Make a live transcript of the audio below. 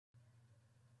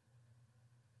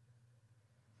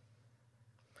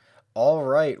All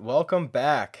right, welcome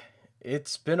back.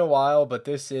 It's been a while, but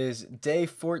this is day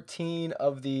 14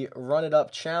 of the Run It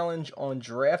Up Challenge on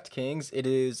DraftKings. It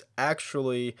is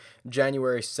actually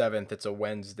January 7th. It's a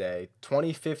Wednesday,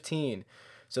 2015.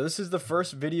 So this is the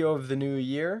first video of the new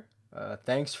year.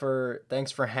 Thanks for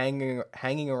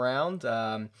hanging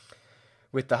around.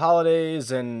 With the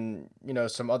holidays and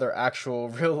some other actual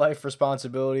real life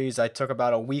responsibilities, I took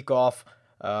about a week off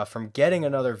from getting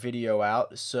another video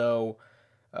out. So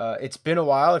it's been a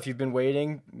while. If you've been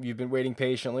waiting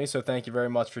patiently. So thank you very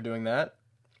much for doing that.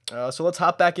 So let's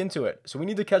hop back into it. So we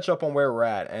need to catch up on where we're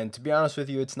at, and to be honest with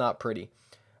you, it's not pretty.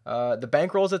 The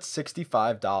bankroll's at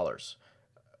 $65.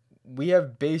 We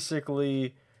have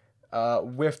basically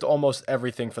whiffed almost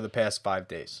everything for the past 5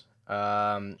 days.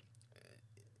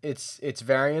 It's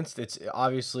variance. It's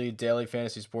obviously daily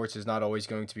fantasy sports is not always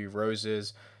going to be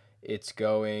roses. It's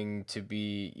going to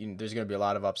be there's going to be a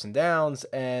lot of ups and downs,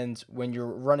 and when you're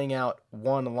running out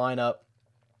one lineup,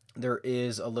 there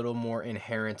is a little more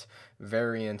inherent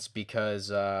variance because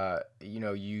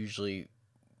you usually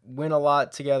win a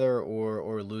lot together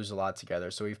or lose a lot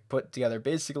together. So we've put together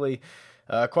basically,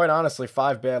 quite honestly,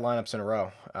 five bad lineups in a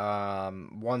row. A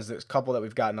couple that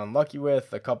we've gotten unlucky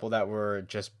with, a couple that were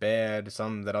just bad,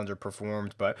 some that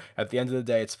underperformed. But at the end of the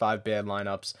day, it's five bad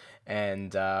lineups,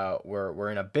 and we're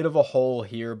in a bit of a hole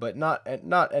here, but not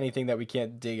anything that we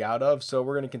can't dig out of. So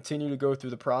we're going to continue to go through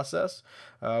the process,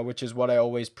 which is what I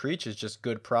always preach: is just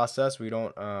good process. We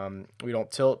don't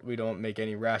tilt, we don't make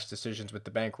any rash decisions with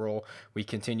the bankroll. We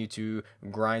continue to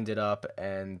grind it up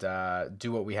and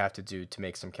do what we have to do to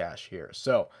make some cash here.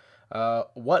 So,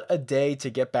 what a day to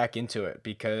get back into it,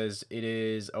 because it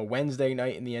is a Wednesday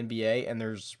night in the NBA and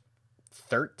there's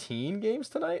 13 games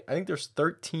tonight. I think there's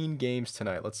 13 games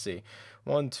tonight. Let's see.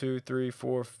 1, 2, 3,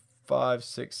 4, 5,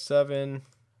 6, 7,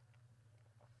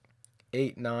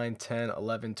 8, 9, 10,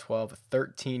 11, 12,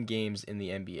 13 games in the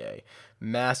NBA.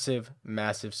 Massive,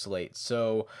 massive slate.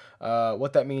 So,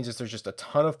 what that means is there's just a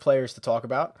ton of players to talk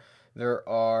about.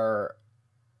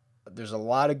 There's a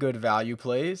lot of good value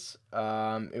plays.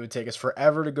 It would take us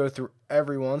forever to go through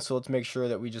everyone, so let's make sure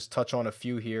that we just touch on a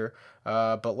few here.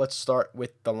 But let's start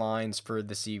with the lines for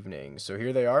this evening. So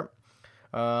here they are.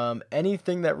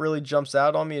 Anything that really jumps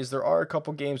out on me is there are a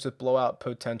couple games with blowout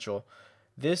potential.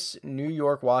 This New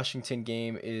York Washington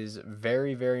game is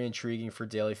very, very intriguing for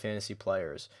daily fantasy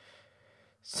players,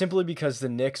 simply because the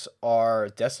Knicks are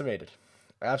decimated,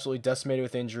 absolutely decimated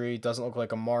with injury. Doesn't look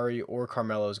like Amari or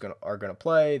Carmelo are gonna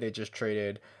play. They just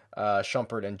traded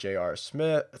Shumpert and J.R.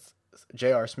 Smith.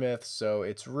 So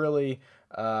it's really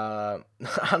I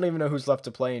don't even know who's left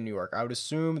to play in New York. I would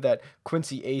assume that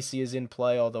Quincy Acey is in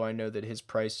play, although I know that his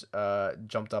price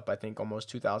jumped up, I think, almost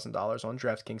 $2,000 on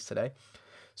DraftKings today.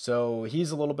 So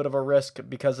he's a little bit of a risk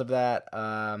because of that.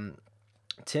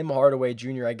 Tim Hardaway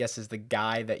Jr., I guess, is the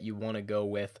guy that you want to go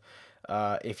with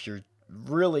if you're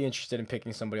really interested in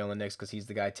picking somebody on the Knicks, because he's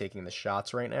the guy taking the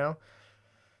shots right now.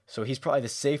 So he's probably the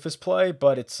safest play,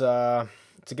 but it's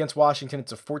against Washington.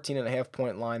 It's a 14.5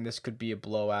 point line. This could be a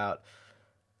blowout.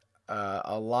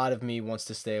 A lot of me wants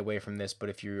to stay away from this, but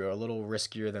if you're a little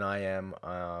riskier than I am,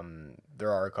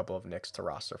 there are a couple of Knicks to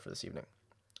roster for this evening.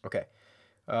 Okay,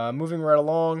 moving right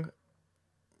along.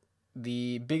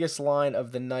 The biggest line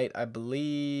of the night, I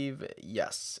believe,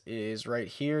 yes, is right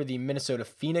here, the Minnesota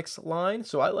Phoenix line.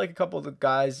 So I like a couple of the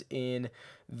guys in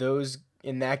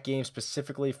that game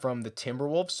specifically from the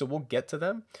Timberwolves. So we'll get to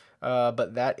them.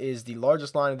 But that is the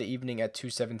largest line of the evening at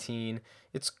 217.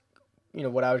 It's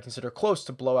what I would consider close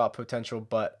to blowout potential,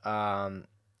 but not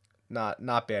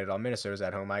bad at all. Minnesota's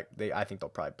at home. I think they'll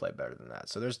probably play better than that.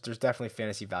 So there's definitely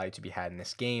fantasy value to be had in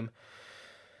this game.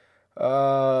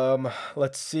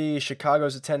 Let's see.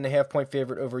 Chicago's a 10.5 point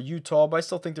favorite over Utah, but I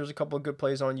still think there's a couple of good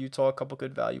plays on Utah, a couple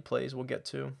good value plays we'll get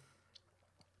to.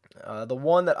 The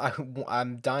one that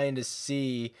I'm dying to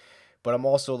see, but I'm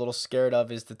also a little scared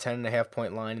of, is the 10.5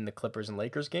 point line in the Clippers and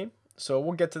Lakers game. So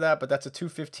we'll get to that, but that's a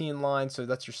 215 line, so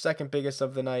that's your second biggest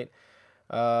of the night.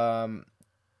 There's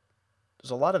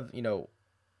a lot of,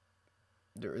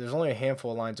 there's only a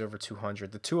handful of lines over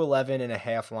 200. The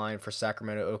 211.5 line for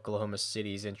Sacramento, Oklahoma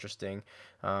City is interesting.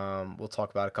 We'll talk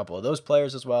about a couple of those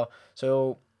players as well.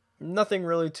 So nothing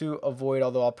really to avoid,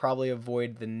 although I'll probably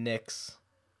avoid the Knicks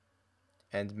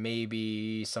and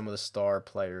maybe some of the star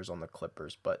players on the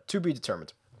Clippers, but to be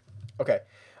determined. Okay.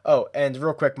 Oh, and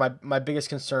real quick, my biggest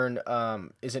concern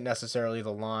isn't necessarily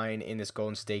the line in this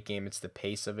Golden State game. It's the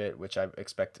pace of it, which I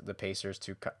expect the Pacers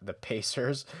to kind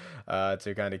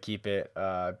of keep it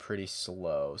pretty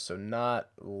slow. So not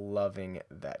loving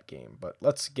that game, but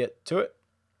let's get to it.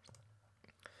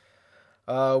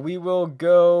 We will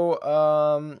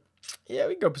go. Yeah,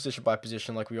 we can go position by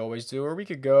position like we always do, or we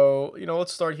could go,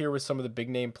 let's start here with some of the big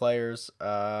name players.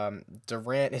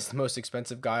 Durant is the most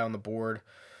expensive guy on the board,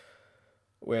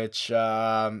 which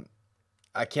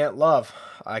I can't love.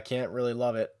 I can't really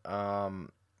love it.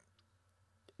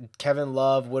 Kevin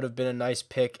Love would have been a nice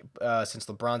pick since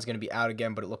LeBron's going to be out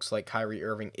again, but it looks like Kyrie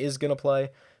Irving is going to play,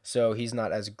 so he's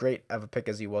not as great of a pick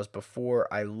as he was before.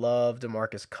 I love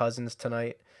DeMarcus Cousins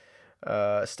tonight.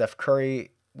 Steph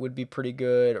Curry would be pretty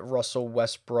good. Russell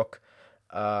Westbrook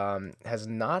has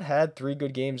not had 3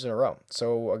 good games in a row.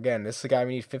 So, again, this is a guy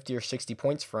we need 50 or 60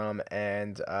 points from,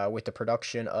 and with the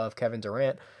production of Kevin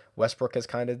Durant, Westbrook has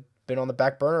kind of been on the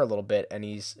back burner a little bit, and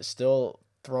he's still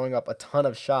throwing up a ton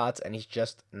of shots, and he's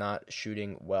just not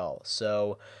shooting well.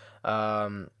 So,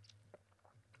 oh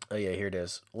yeah, here it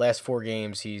is. Last 4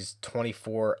 games, he's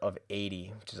 24 of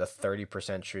 80, which is a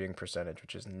 30% shooting percentage,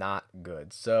 which is not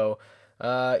good. So,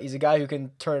 he's a guy who can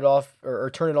turn it off or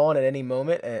turn it on at any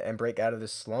moment and break out of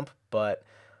this slump, but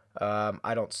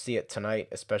I don't see it tonight,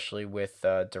 especially with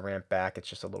Durant back. It's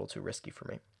just a little too risky for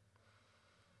me.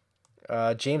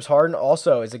 James Harden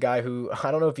also is a guy who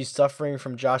I don't know if he's suffering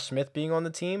from Josh Smith being on the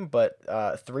team, but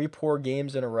 3 poor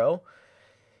games in a row.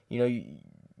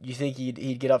 You think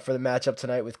he'd get up for the matchup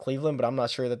tonight with Cleveland, but I'm not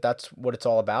sure that that's what it's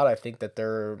all about. I think that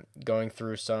they're going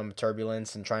through some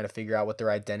turbulence and trying to figure out what their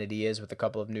identity is with a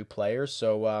couple of new players.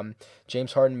 So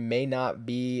James Harden may not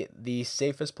be the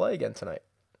safest play again tonight.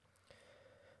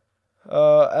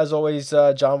 As always,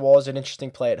 John Wall is an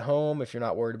interesting play at home if you're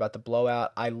not worried about the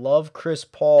blowout. I love Chris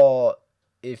Paul.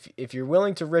 If you're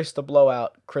willing to risk the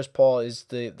blowout, Chris Paul is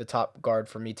the top guard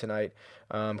for me tonight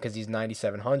because he's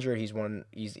 9,700.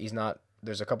 He's not.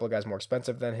 There's a couple of guys more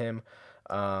expensive than him.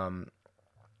 And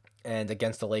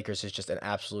against the Lakers is just an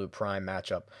absolute prime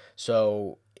matchup.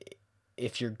 So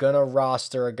if you're going to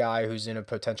roster a guy who's in a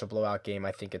potential blowout game,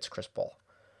 I think it's Chris Paul.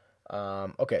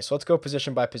 Okay, so let's go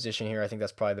position by position here. I think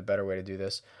that's probably the better way to do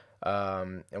this.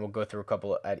 And we'll go through a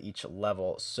couple at each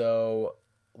level. So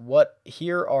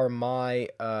here are my,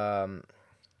 can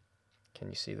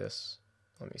you see this?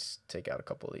 Let me take out a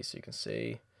couple of these so you can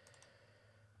see.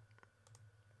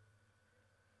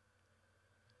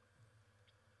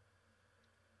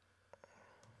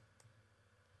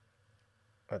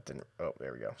 That didn't, oh,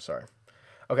 there we go. Sorry.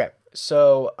 Okay,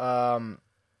 so,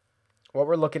 what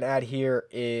we're looking at here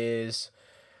is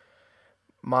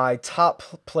my top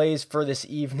plays for this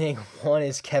evening. One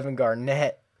is Kevin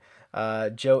Garnett,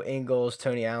 Joe Ingles,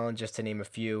 Tony Allen, just to name a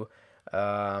few.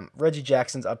 Reggie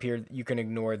Jackson's up here. You can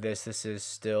ignore this. This is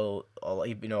still,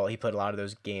 he played a lot of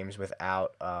those games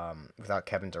without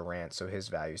Kevin Durant, so his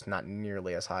value is not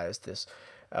nearly as high as this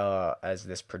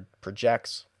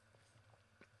projects.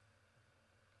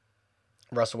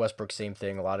 Russell Westbrook, same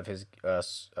thing. A lot of his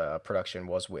production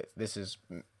was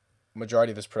majority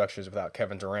of his production is without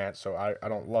Kevin Durant, so I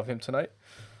don't love him tonight.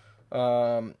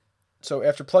 So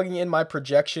after plugging in my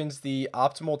projections, the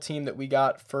optimal team that we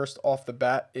got first off the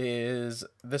bat is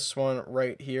this one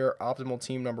right here, optimal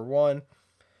team number 1.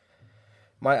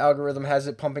 My algorithm has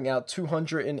it pumping out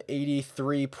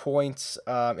 283 points.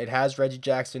 It has Reggie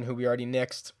Jackson, who we already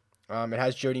nixed. It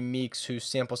has Jody Meeks, whose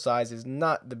sample size is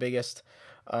not the biggest.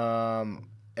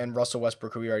 And Russell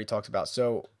Westbrook, who we already talked about.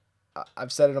 So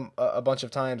I've said it a bunch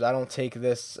of times. I don't take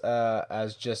this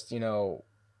as just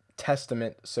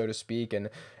testament, so to speak, and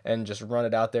just run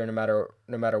it out there no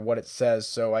matter what it says.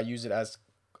 So I use it as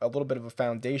a little bit of a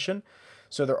foundation.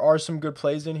 So there are some good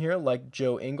plays in here, like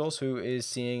Joe Ingles, who is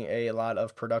seeing a lot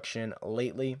of production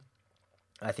lately.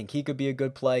 I think he could be a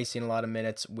good play. Seen a lot of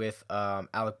minutes with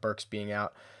Alec Burks being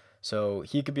out. So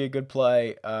he could be a good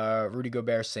play. Rudy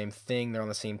Gobert, same thing. They're on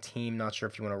the same team. Not sure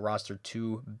if you want to roster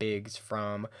 2 bigs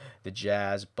from the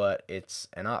Jazz, but it's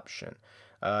an option.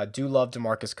 Do love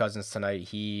DeMarcus Cousins tonight.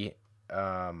 He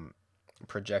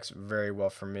projects very well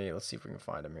for me. Let's see if we can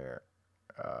find him here.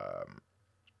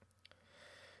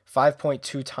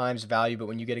 5.2 times value, but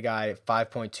when you get a guy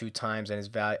 5.2 times and his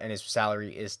value and his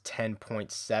salary is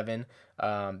 10.7,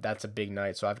 that's a big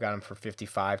night. So I've got him for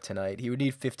 55 tonight. He would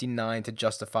need 59 to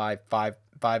justify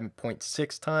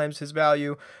 5.6 times his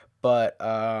value, but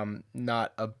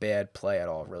not a bad play at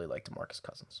all. Really like DeMarcus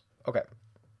Cousins. Okay,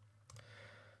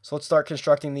 so let's start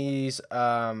constructing these.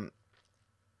 I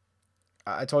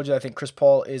told you I think Chris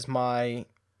Paul is my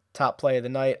top play of the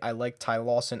night. I like Ty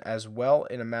Lawson as well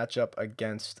in a matchup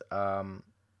against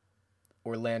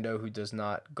Orlando, who does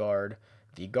not guard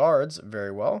the guards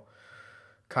very well.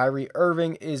 Kyrie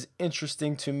Irving is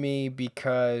interesting to me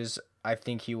because I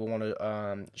think he will want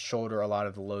to shoulder a lot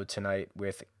of the load tonight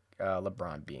with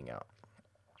LeBron being out.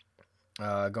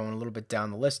 Going a little bit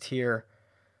down the list here.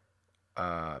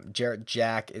 Jarrett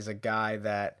Jack is a guy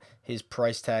that his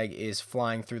price tag is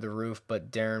flying through the roof,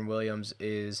 but Darren Williams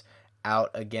is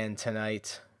out again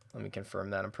tonight. Let me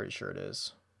confirm that. I'm pretty sure it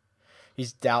is.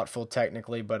 He's doubtful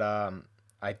technically, but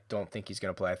I don't think he's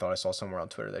going to play. I thought I saw somewhere on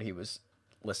Twitter that he was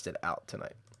listed out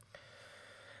tonight.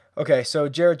 Okay, so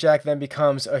Jarrett Jack then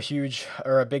becomes a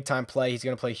big time play. He's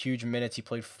going to play huge minutes. He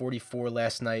played 44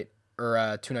 last night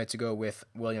or 2 nights ago with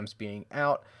Williams being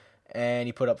out, and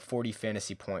he put up 40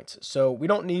 fantasy points. So we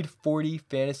don't need 40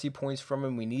 fantasy points from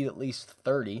him. We need at least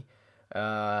 30.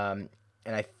 And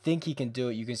I think he can do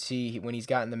it. You can see when he's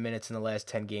gotten the minutes in the last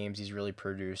 10 games, he's really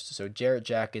produced. So Jarrett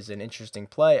Jack is an interesting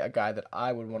play, a guy that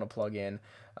I would want to plug in.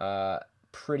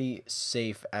 Pretty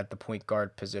safe at the point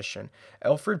guard position.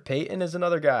 Elfrid Payton is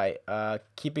another guy,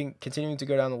 continuing to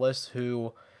go down the list,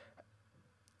 who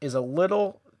is a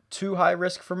little too high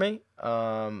risk for me.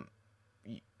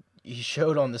 He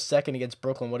showed on the second against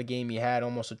Brooklyn what a game he had,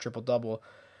 almost a triple-double.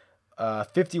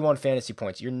 51 fantasy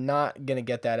points. You're not going to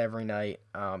get that every night.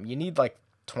 You need like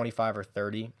 25 or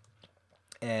 30.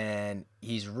 And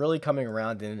he's really coming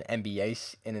around in an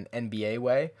NBA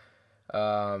way.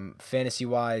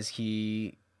 Fantasy-wise,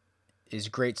 he is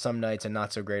great some nights and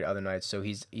not so great other nights. So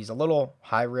he's a little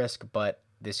high risk, but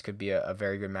this could be a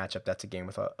very good matchup. That's a game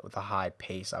with a high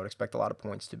pace. I would expect a lot of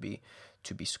points to be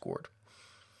scored.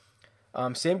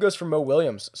 Same goes for Mo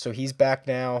Williams. So he's back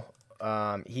now.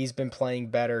 He's been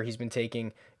playing better. He's been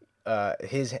taking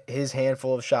his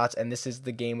handful of shots, and this is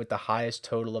the game with the highest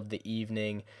total of the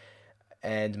evening.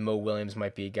 And Mo Williams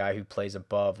might be a guy who plays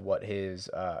above what his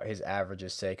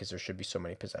averages say, because there should be so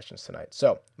many possessions tonight.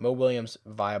 So Mo Williams,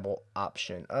 viable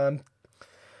option.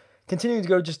 Continuing to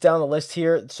go just down the list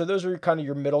here. So those are kind of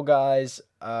your middle guys.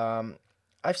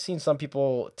 I've seen some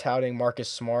people touting Marcus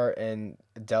Smart and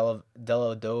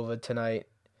Dellavedova tonight.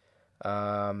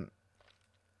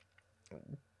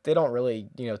 They don't really,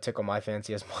 tickle my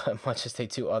fancy as much as they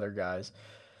do other guys.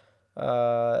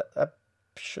 That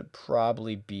should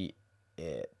probably be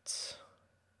it.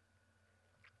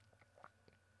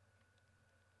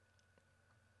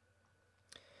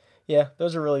 Yeah,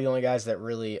 those are really the only guys that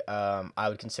really I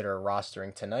would consider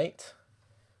rostering tonight.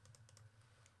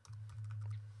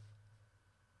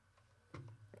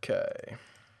 Okay.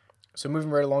 So moving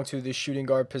right along to the shooting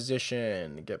guard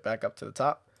position. Get back up to the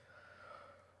top.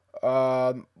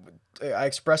 I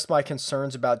expressed my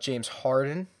concerns about James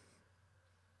Harden.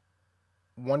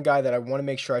 One guy that I want to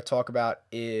make sure I talk about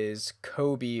is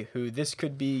Kobe, who this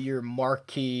could be your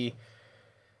marquee.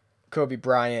 Kobe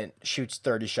Bryant shoots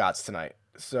 30 shots tonight.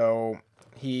 So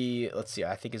let's see,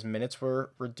 I think his minutes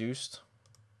were reduced.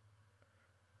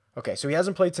 Okay, so he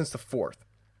hasn't played since the 4th.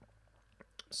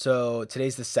 So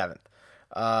today's the 7th.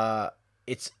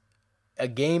 It's a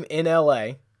game in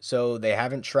LA, so they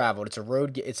haven't traveled.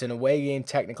 It's an away game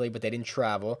technically, but they didn't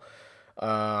travel.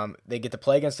 They get to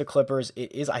play against the Clippers.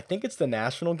 I think it's the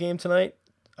national game tonight.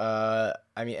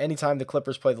 Anytime the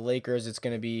Clippers play the Lakers, it's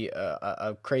going to be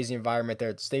a crazy environment there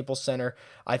at the Staples Center.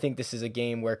 I think this is a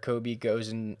game where Kobe goes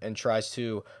and tries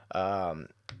to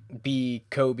be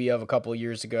Kobe of a couple of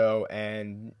years ago,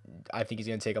 and I think he's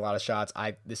going to take a lot of shots.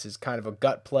 This is kind of a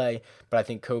gut play, but I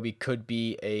think Kobe could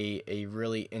be a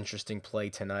really interesting play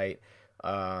tonight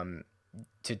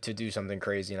to do something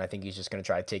crazy, and I think he's just going to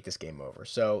try to take this game over.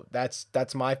 So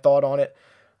that's my thought on it.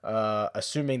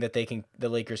 Assuming that the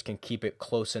Lakers can keep it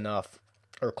close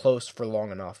for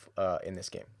long enough in this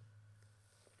game.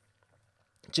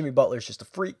 Jimmy Butler's just a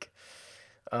freak.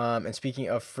 And speaking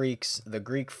of freaks, the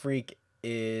Greek freak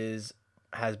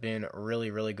has been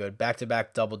really, really good.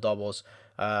 Back-to-back double-doubles,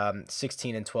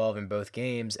 16 and 12 in both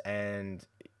games, and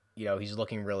he's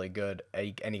looking really good.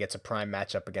 And he gets a prime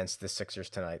matchup against the Sixers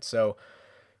tonight. So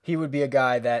he would be a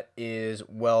guy that is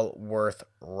well worth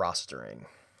rostering.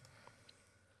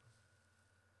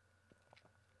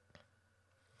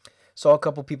 Saw a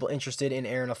couple people interested in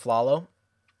Aaron Aflalo.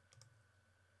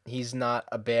 He's not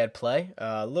a bad play.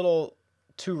 A little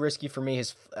too risky for me.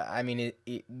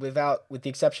 With the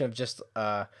exception of just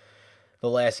the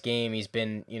last game, he's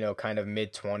been kind of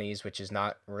mid-20s, which is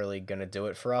not really gonna do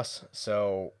it for us.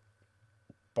 So,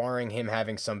 barring him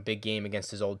having some big game against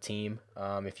his old team,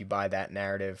 if you buy that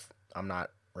narrative, I'm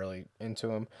not really into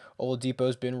him.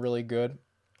 Oladipo's been really good.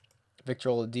 Victor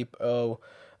Oladipo.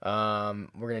 We're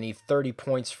going to need 30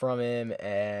 points from him,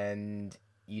 and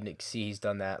you can see he's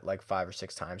done that like 5 or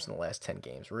 6 times in the last 10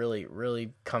 games. Really,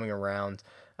 really coming around.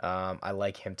 I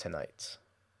like him tonight.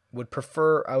 I would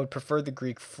prefer the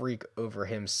Greek Freak over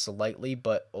him slightly,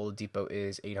 but Oladipo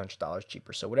is $800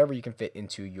 cheaper. So whatever you can fit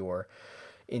into your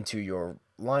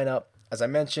lineup. As I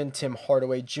mentioned, Tim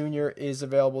Hardaway Jr. is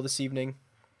available this evening.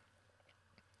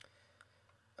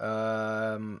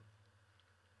 Um,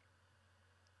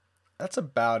 that's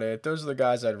about it. Those are the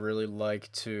guys I'd really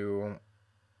like to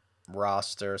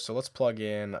roster. So let's plug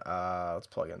in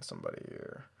somebody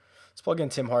here. Let's plug in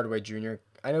Tim Hardaway Jr.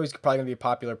 I know he's probably gonna be a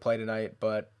popular play tonight,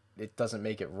 but it doesn't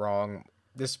make it wrong.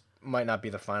 This might not be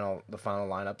the final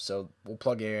lineup, so we'll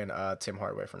plug in Tim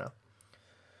Hardaway for now.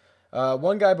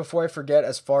 One guy before I forget,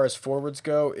 as far as forwards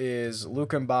go, is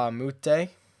Luka Mbamute.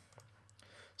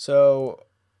 So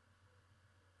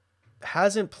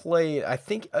hasn't played. I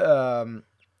think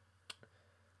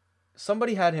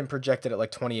somebody had him projected at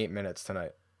like 28 minutes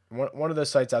tonight. One of those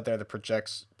sites out there that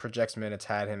projects minutes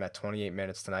had him at 28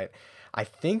 minutes tonight. I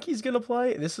think he's gonna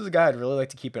play. This is a guy I'd really like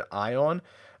to keep an eye on,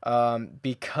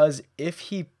 because if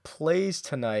he plays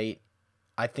tonight,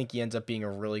 I think he ends up being a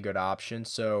really good option.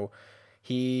 So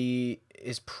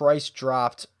his price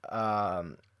dropped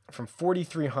from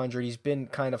 4,300. He's been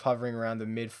kind of hovering around the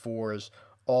mid fours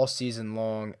all season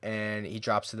long, and he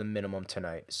drops to the minimum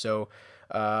tonight. So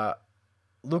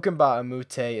Luka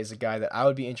Mbamute is a guy that I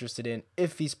would be interested in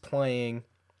if he's playing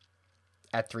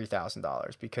at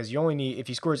 $3,000, because you only need, if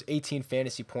he scores 18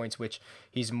 fantasy points, which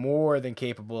he's more than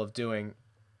capable of doing,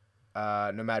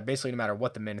 no matter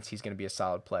what the minutes, he's going to be a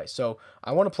solid play. So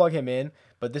I want to plug him in,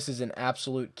 but this is an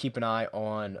absolute keep an eye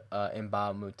on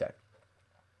Mbamute.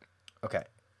 Okay,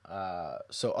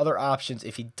 so other options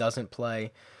if he doesn't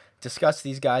play, discuss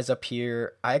these guys up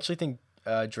here. I actually think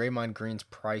Draymond Green's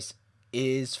price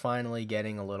is finally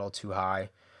getting a little too high.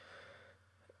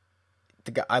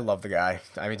 I love the guy.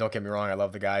 I mean, don't get me wrong, I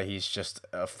love the guy. He's just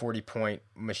a 40-point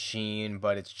machine,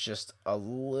 but it's just a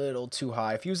little too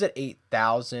high. If he was at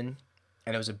 8,000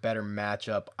 and it was a better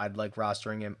matchup, I'd like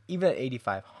rostering him. Even at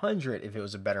 8,500, if it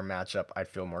was a better matchup, I'd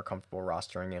feel more comfortable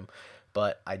rostering him.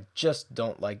 But I just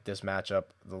don't like this matchup.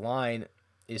 The line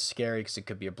is scary because it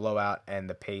could be a blowout, and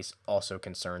the pace also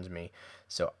concerns me.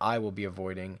 So I will be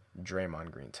avoiding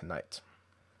Draymond Green tonight.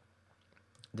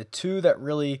 The two that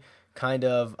really kind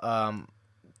of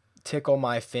tickle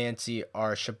my fancy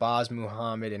are Shabazz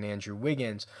Muhammad and Andrew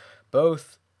Wiggins,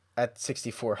 both at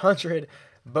 6,400,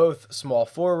 both small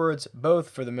forwards, both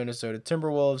for the Minnesota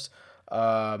Timberwolves.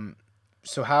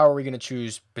 So how are we going to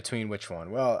choose between which one?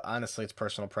 Well, honestly, it's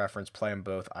personal preference. Play them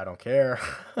both. I don't care.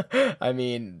 I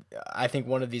mean, I think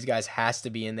one of these guys has to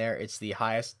be in there. It's the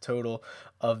highest total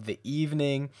of the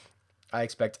evening. I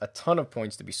expect a ton of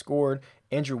points to be scored.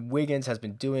 Andrew Wiggins has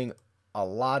been doing a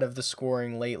lot of the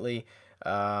scoring lately,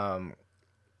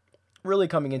 really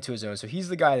coming into his own. So he's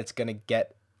the guy that's going to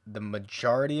get the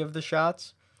majority of the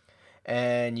shots.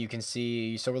 And you can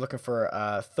see, so we're looking for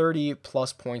 30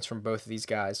 plus points from both of these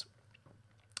guys.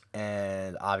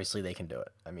 And obviously they can do it.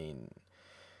 I mean,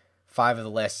 5 of the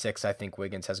last 6, I think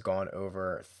Wiggins has gone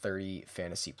over 30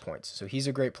 fantasy points. So he's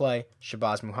a great play.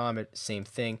 Shabazz Muhammad, same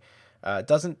thing.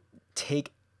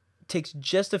 Takes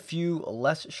just a few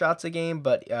less shots a game,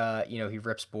 but he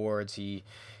rips boards, he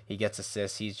gets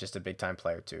assists. He's just a big time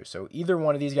player too. So either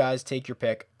one of these guys, take your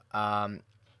pick.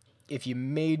 If you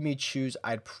made me choose,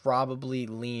 I'd probably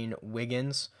lean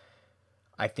Wiggins.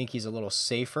 I think he's a little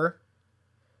safer,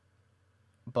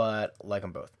 but like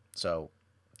them both. So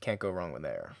can't go wrong with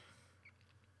there.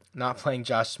 Not playing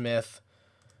Josh Smith.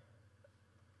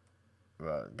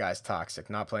 Guy's toxic.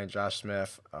 Not playing Josh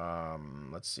Smith.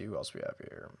 Let's see who else we have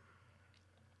here.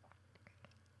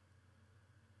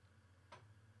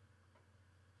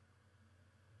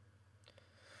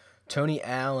 Tony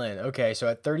Allen. Okay, so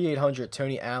at 3,800,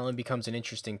 Tony Allen becomes an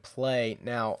interesting play.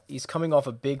 Now, he's coming off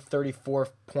a big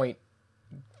 34-point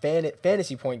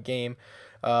fantasy point game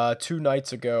 2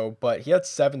 nights ago, but he had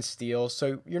 7 steals.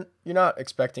 So you're not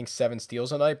expecting 7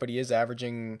 steals a night, but he is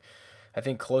averaging, I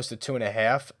think, close to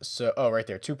 2.5. So right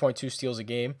there, 2.2 steals a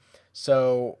game.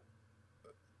 So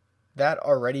that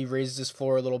already raises his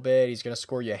floor a little bit. He's going to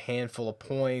score you a handful of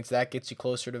points. That gets you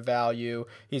closer to value.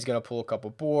 He's going to pull a couple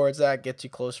boards. That gets you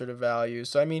closer to value.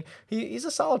 So, I mean, he's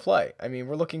a solid play. I mean,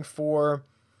 we're looking for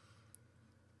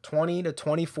 20 to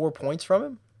 24 points from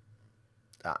him.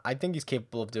 I think he's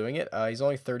capable of doing it. He's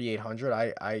only 3,800.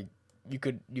 You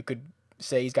could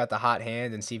say he's got the hot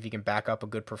hand and see if he can back up a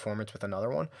good performance with another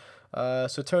one.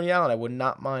 So Tony Allen, I would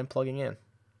not mind plugging in.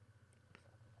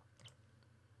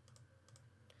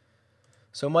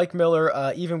 So Mike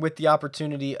Miller, even with the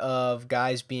opportunity of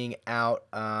guys being out,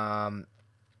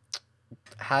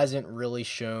 hasn't really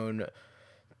shown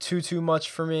too much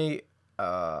for me.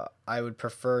 I would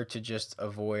prefer to just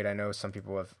avoid. I know some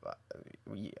people have.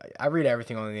 I read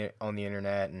everything on the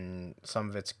internet, and some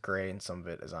of it's great, and some of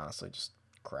it is honestly just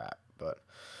crap. But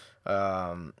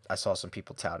I saw some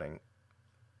people touting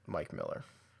Mike Miller.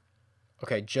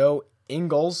 Okay, Joe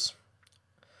Ingles.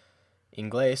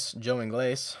 Joe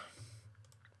Ingles.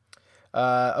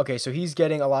 Okay, so he's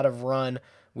getting a lot of run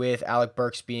with Alec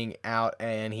Burks being out,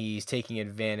 and he's taking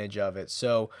advantage of it.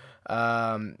 So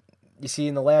you see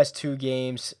in the last 2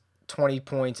 games, 20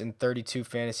 points and 32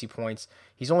 fantasy points.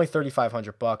 He's only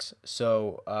 $3,500,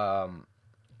 so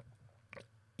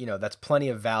that's plenty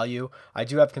of value. I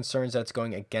do have concerns that it's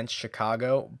going against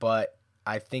Chicago, but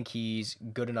I think he's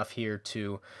good enough here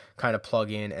to kind of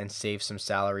plug in and save some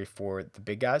salary for the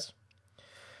big guys.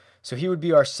 So he would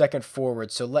be our second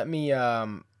forward. So let me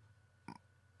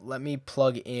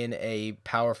plug in a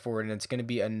power forward, and it's going to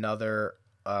be another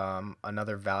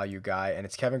value guy, and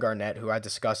it's Kevin Garnett, who I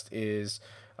discussed is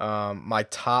my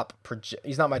top.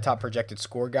 He's not my top projected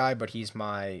score guy, but he's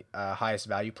my highest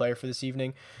value player for this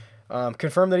evening.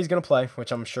 Confirmed that he's going to play,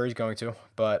 which I'm sure he's going to,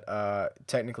 but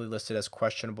technically listed as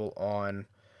questionable on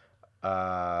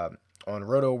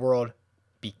Roto World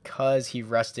because he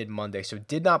rested Monday, so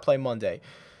did not play Monday.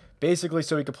 Basically,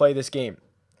 so he could play this game.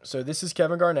 So this is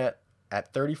Kevin Garnett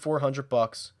at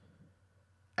 $3,400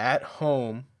 at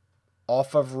home,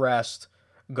 off of rest,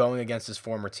 going against his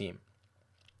former team.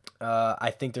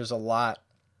 I think there's a lot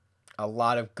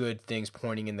of good things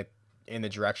pointing in the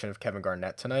direction of Kevin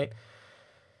Garnett tonight.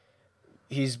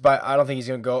 I don't think he's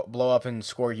going to blow up and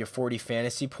score you 40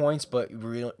 fantasy points, but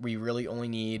we really only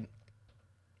need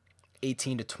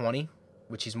 18 to 20,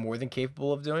 which he's more than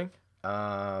capable of doing.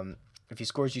 If he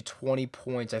scores you 20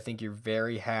 points, I think you're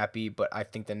very happy, but I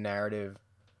think the narrative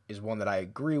is one that I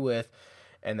agree with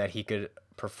and that he could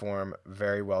perform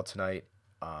very well tonight.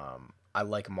 I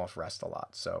like him off rest a lot.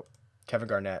 So Kevin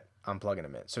Garnett, I'm plugging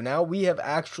him in. So now we have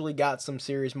actually got some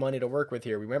serious money to work with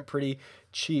here. We went pretty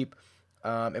cheap,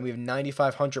 and we have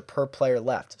 $9,500 per player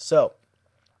left. So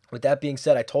with that being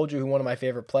said, I told you who one of my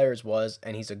favorite players was,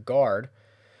 and he's a guard.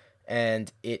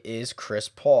 And it is Chris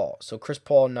Paul. So Chris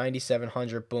Paul,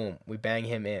 9,700, boom. We bang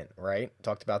him in, right?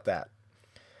 Talked about that.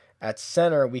 At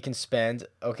center, we can spend,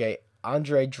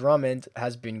 Andre Drummond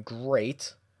has been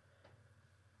great.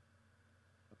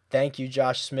 Thank you,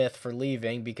 Josh Smith, for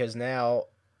leaving, because now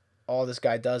all this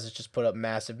guy does is just put up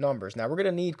massive numbers. Now, we're going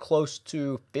to need close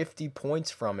to 50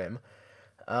 points from him.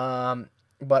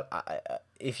 But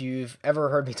if you've ever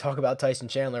heard me talk about Tyson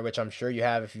Chandler, which I'm sure you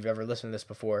have if you've ever listened to this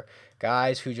before,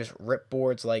 guys who just rip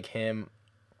boards like him,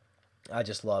 I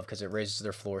just love because it raises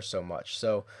their floor so much.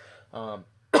 So,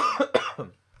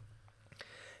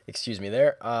 excuse me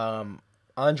there.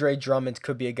 Andre Drummond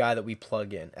could be a guy that we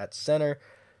plug in at center.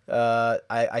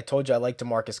 I told you I like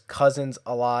DeMarcus Cousins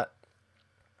a lot.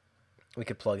 We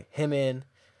could plug him in.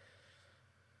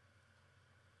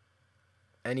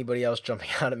 Anybody else jumping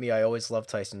out at me? I always love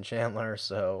Tyson Chandler,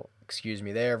 so excuse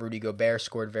me there. Rudy Gobert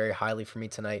scored very highly for me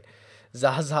tonight.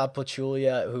 Zaza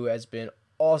Pachulia, who has been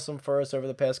awesome for us over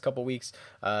the past couple weeks.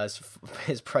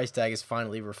 His price tag is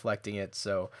finally reflecting it,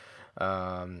 so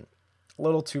a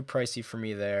little too pricey for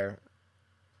me there.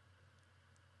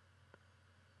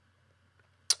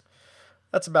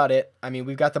 That's about it. I mean,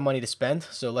 we've got the money to spend,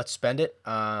 so let's spend it.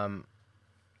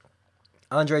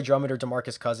 Andre Drummond or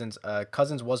DeMarcus Cousins.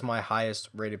 Cousins was my highest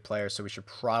rated player, so we should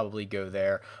probably go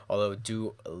there, although I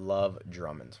do love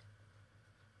Drummond.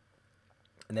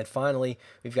 And then finally,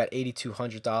 we've got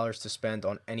 $8,200 to spend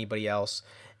on anybody else.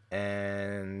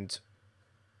 And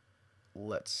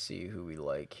let's see who we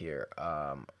like here.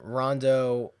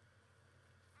 Rondo.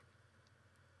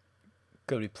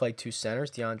 Could we play two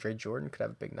centers? DeAndre Jordan could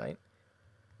have a big night.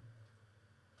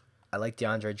 I like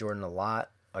DeAndre Jordan a lot.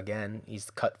 Again, he's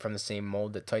cut from the same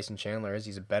mold that Tyson Chandler is.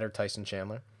 He's a better Tyson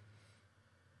Chandler.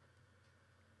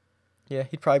 Yeah,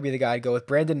 he'd probably be the guy to go with.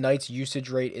 Brandon Knight's usage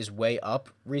rate is way up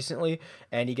recently,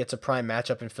 and he gets a prime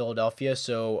matchup in Philadelphia,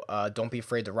 so don't be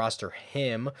afraid to roster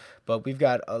him. But we've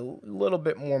got a little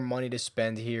bit more money to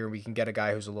spend here. We can get a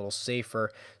guy who's a little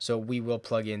safer, so we will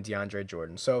plug in DeAndre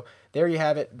Jordan. So there you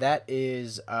have it. That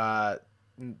is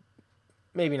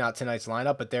maybe not tonight's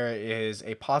lineup, but there is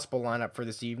a possible lineup for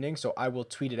this evening, so I will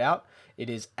tweet it out. It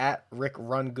is at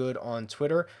RickRunGood on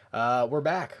Twitter. We're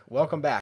back. Welcome back.